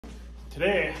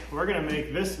Today, we're gonna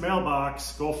make this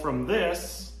mailbox go from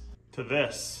this to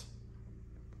this.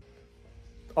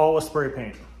 All with spray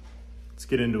paint. Let's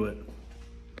get into it.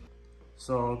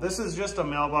 So this is just a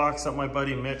mailbox that my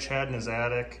buddy Mitch had in his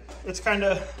attic. It's kind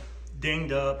of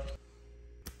dinged up.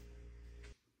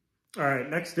 All right,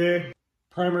 next day,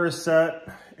 primer is set,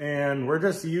 and we're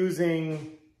just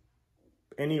using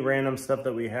any random stuff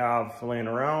that we have laying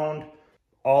around.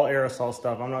 All aerosol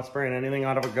stuff. I'm not spraying anything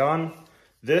out of a gun.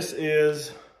 This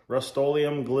is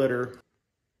Rust-Oleum glitter.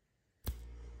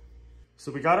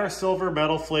 So we got our silver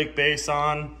Metalflake base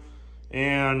on,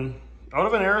 and out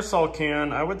of an aerosol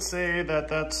can, I would say that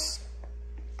that's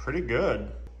pretty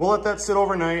good. We'll let that sit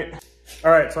overnight. All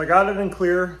right, so I got it in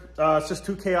clear. It's just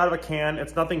 2K out of a can.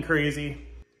 It's nothing crazy.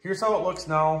 Here's how it looks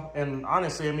now, and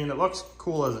honestly, I mean, it looks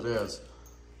cool as it is.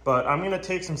 But I'm gonna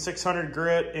take some 600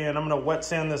 grit and I'm gonna wet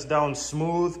sand this down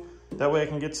smooth. That way I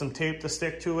can get some tape to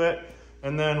stick to it.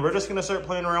 And then we're just gonna start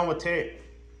playing around with tape.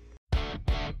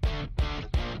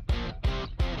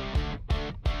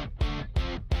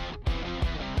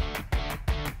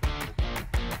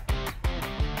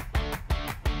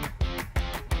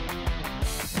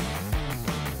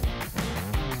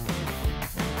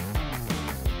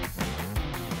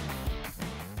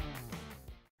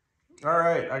 All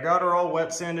right, I got her all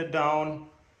wet sanded down.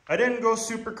 I didn't go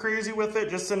super crazy with it,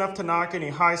 just enough to knock any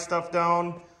high stuff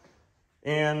down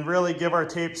and really give our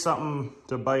tape something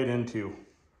to bite into.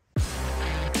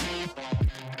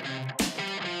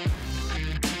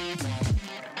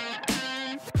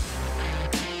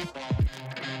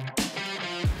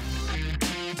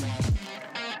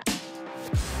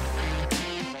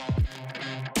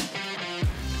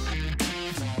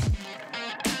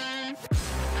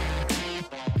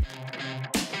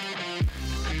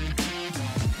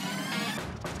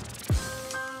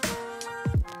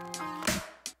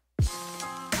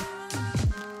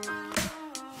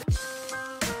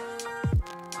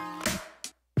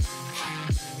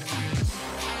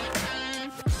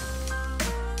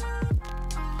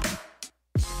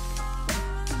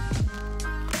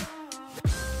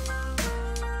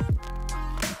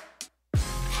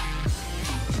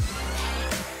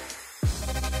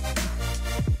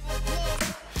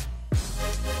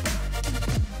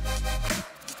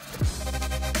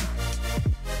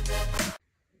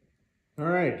 All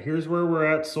right, here's where we're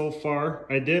at so far.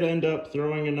 I did end up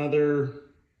throwing another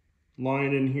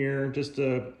line in here just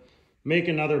to make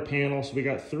another panel. So we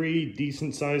got 3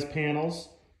 decent sized panels.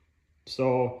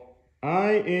 So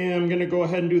I am gonna go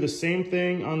ahead and do the same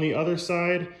thing on the other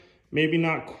side. Maybe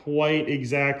not quite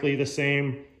exactly the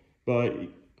same, but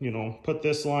you know, put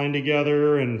this line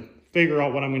together and figure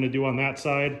out what I'm gonna do on that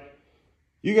side.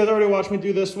 You guys already watched me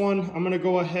do this one. I'm gonna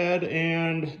go ahead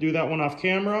and do that one off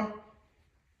camera,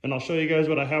 and I'll show you guys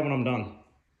what I have when I'm done.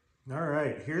 All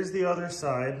right, here's the other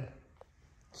side.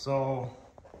 So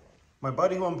my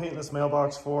buddy who I'm painting this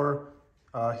mailbox for,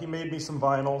 he made me some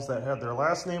vinyls that had their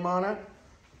last name on it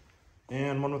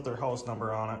and one with their house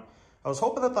number on it. I was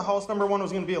hoping that the house number one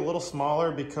was gonna be a little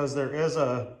smaller because there is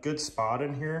a good spot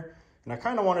in here, and I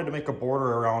kind of wanted to make a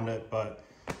border around it, but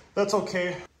that's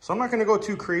okay. So I'm not gonna go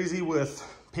too crazy with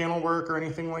panel work or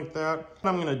anything like that.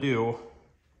 What I'm gonna do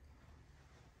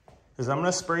is I'm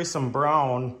gonna spray some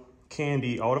brown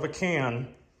candy out of a can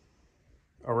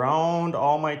around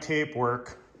all my tape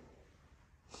work,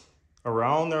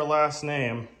 around their last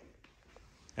name.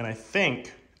 And I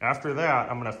think after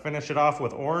that, I'm gonna finish it off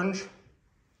with orange.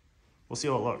 We'll see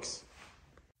how it looks.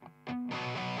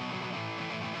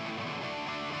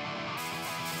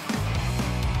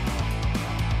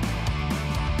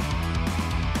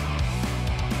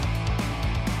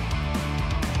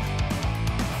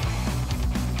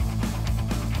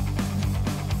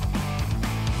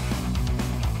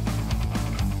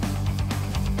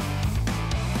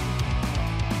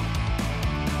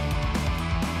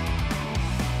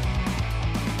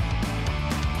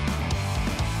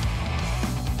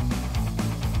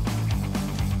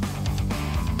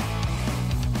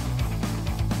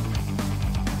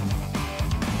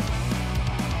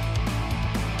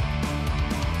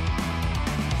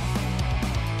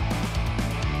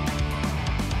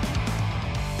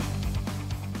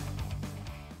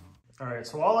 All right,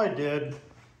 so all I did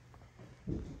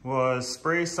was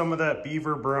spray some of that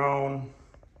beaver brown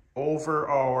over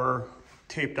our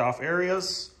taped off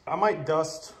areas. I might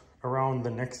dust around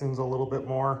the Nixons a little bit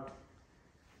more.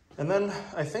 And then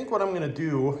I think what I'm gonna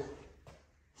do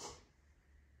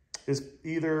is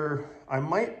either I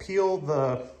might peel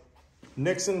the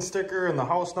Nixon sticker and the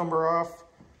house number off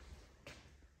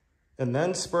and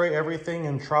then spray everything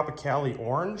in Tropicali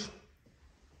orange,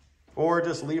 or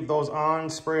just leave those on,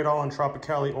 spray it all in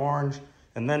Tropicali orange,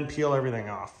 and then peel everything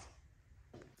off.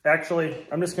 Actually,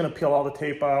 I'm just gonna peel all the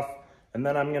tape off, and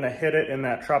then I'm gonna hit it in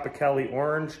that Tropicali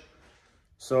orange,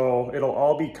 so it'll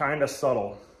all be kind of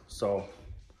subtle. So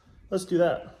let's do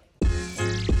that.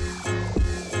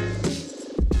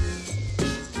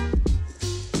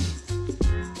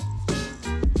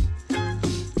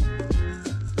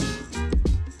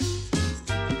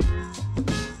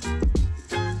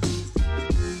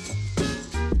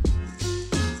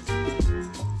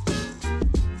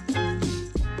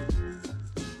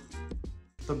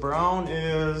 The brown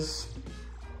is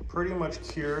pretty much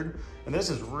cured, and this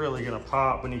is really gonna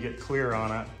pop when you get clear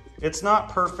on it. It's not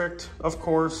perfect, of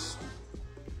course.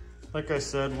 Like I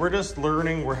said, we're just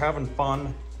learning, we're having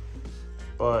fun,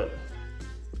 but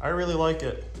I really like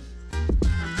it.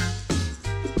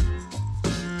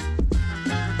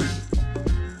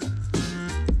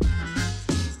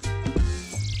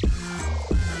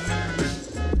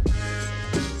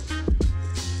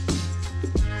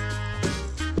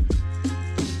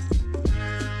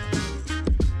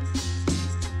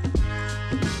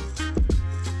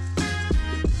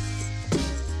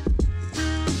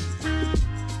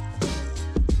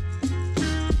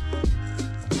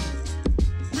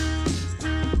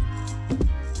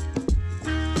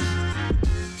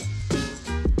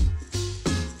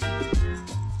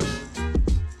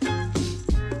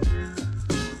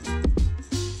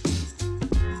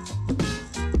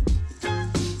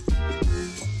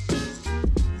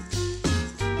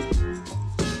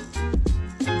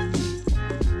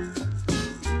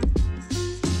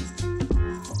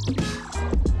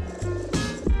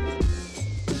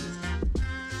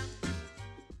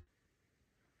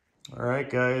 All right,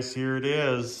 guys, here it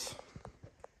is.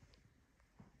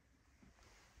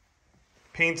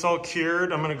 Paint's all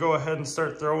cured. I'm gonna go ahead and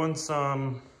start throwing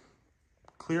some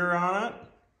clear on it.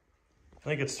 I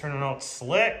think it's turning out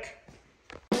slick.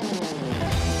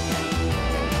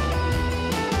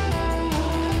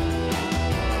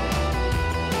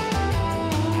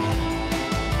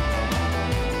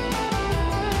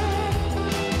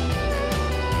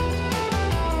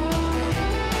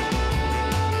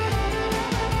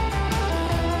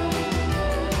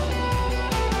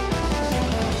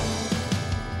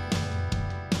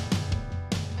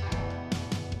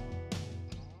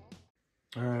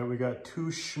 All right, we got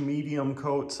 2 medium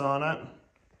coats on it.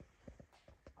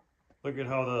 Look at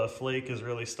how the flake is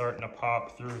really starting to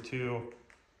pop through too.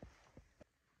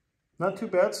 Not too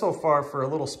bad so far for a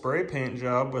little spray paint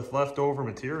job with leftover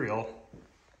material.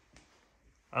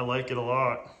 I like it a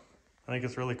lot. I think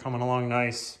it's really coming along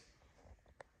nice.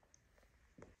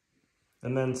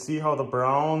 And then see how the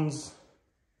browns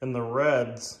and the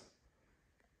reds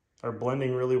are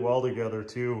blending really well together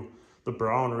too. The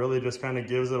brown really just kind of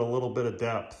gives it a little bit of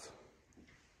depth.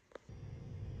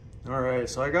 All right,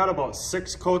 so I got about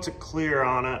 6 coats of clear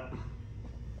on it.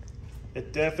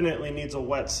 It definitely needs a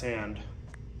wet sand,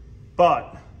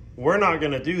 but we're not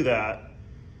gonna do that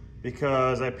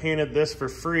because I painted this for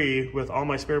free with all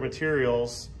my spare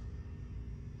materials.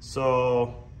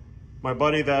 So my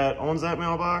buddy that owns that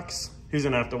mailbox, he's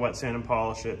gonna have to wet sand and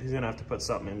polish it. He's gonna have to put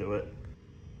something into it.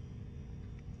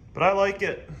 But I like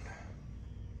it.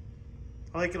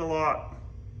 I like it a lot.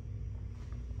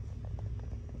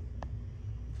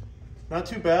 Not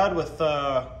too bad with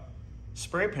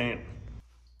spray paint.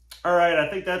 All right, I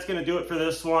think that's gonna do it for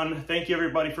this one. Thank you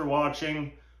everybody for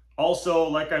watching. Also,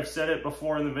 like I've said it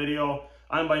before in the video,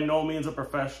 I'm by no means a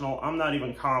professional. I'm not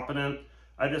even competent.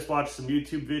 I just watched some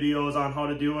YouTube videos on how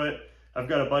to do it. I've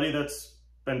got a buddy that's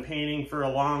been painting for a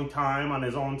long time on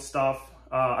his own stuff.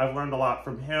 I've learned a lot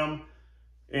from him.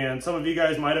 And some of you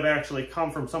guys might have actually come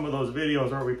from some of those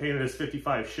videos where we painted his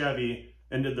 55 Chevy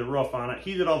and did the roof on it.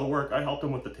 He did all the work, I helped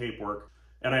him with the tape work.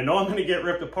 And I know I'm gonna get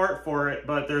ripped apart for it,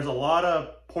 but there's a lot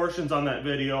of portions on that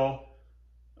video,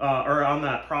 or on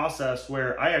that process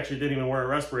where I actually didn't even wear a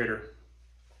respirator.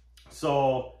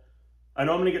 So I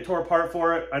know I'm gonna get tore apart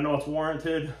for it. I know it's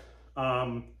warranted.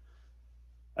 I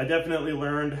definitely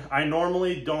learned. I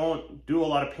normally don't do a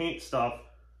lot of paint stuff.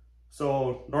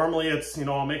 So normally it's, you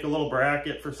know, I'll make a little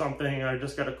bracket for something. I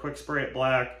just got a quick spray it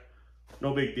black,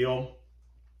 no big deal.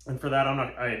 And for that,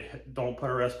 I don't put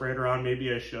a respirator on.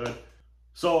 Maybe I should.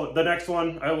 So the next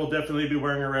one, I will definitely be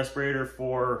wearing a respirator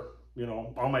for, you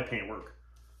know, all my paint work.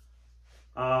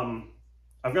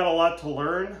 I've got a lot to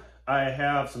learn. I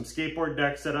have some skateboard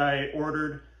decks that I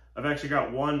ordered. I've actually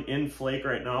got one in flake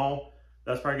right now.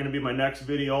 That's probably gonna be my next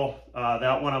video.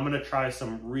 That one, I'm gonna try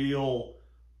some real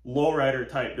lowrider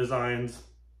type designs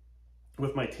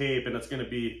with my tape, and it's going to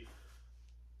be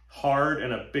hard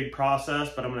and a big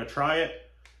process, but I'm going to try it.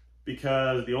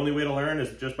 because the only way to learn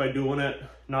is just by doing it,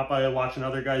 not by watching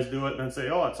other guys do it and then say,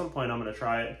 oh, at some point I'm gonna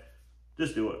try it.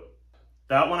 Just do it.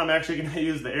 That one I'm actually gonna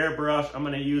use the airbrush, I'm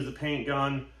gonna use the paint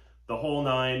gun, the whole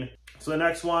nine. So the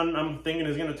next one I'm thinking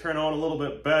is gonna turn out a little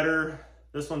bit better.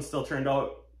 This one still turned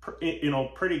out,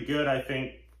 pretty good, I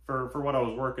think, for what I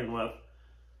was working with.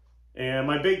 And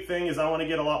my big thing is I want to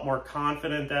get a lot more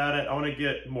confident at it. I want to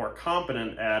get more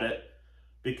competent at it,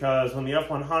 because when the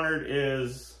F100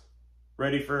 is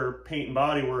ready for paint and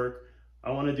body work,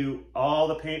 I want to do all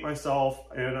the paint myself,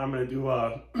 and I'm going to do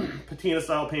a patina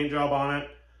style paint job on it.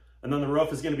 And then the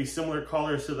roof is going to be similar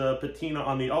colors to the patina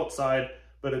on the outside,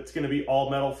 but it's going to be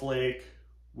all Metalflake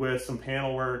with some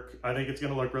panel work. I think it's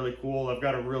going to look really cool. I've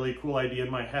got a really cool idea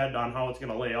in my head on how it's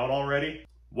going to lay out already.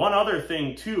 One other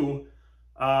thing too,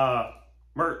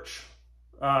 merch.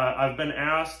 I've been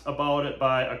asked about it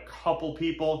by a couple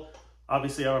people.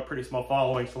 Obviously I have a pretty small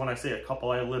following, so when I say a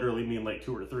couple, I literally mean like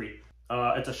 2 or 3.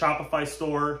 It's a Shopify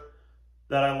store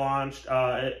that I launched.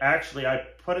 I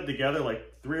put it together like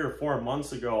 3 or 4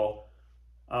 months ago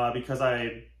because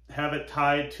I have it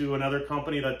tied to another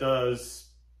company that does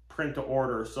print to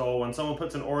order. So when someone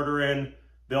puts an order in,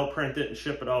 they'll print it and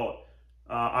ship it out.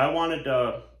 I wanted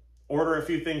to order a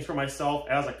few things for myself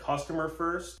as a customer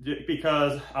first,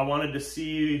 because I wanted to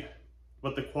see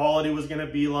what the quality was going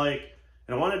to be like,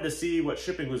 and I wanted to see what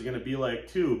shipping was going to be like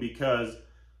too, because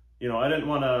I didn't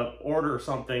want to order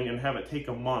something and have it take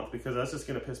a month, because that's just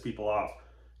going to piss people off.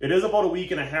 It is about a 1.5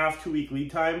 week, 2 week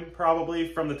lead time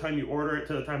probably from the time you order it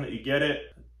to the time that you get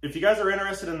it. If you guys are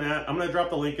interested in that, I'm going to drop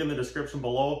the link in the description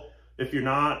below. If you're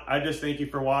not, I just thank you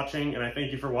for watching, and I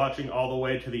thank you for watching all the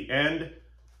way to the end.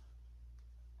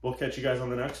 We'll catch you guys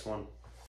on the next one.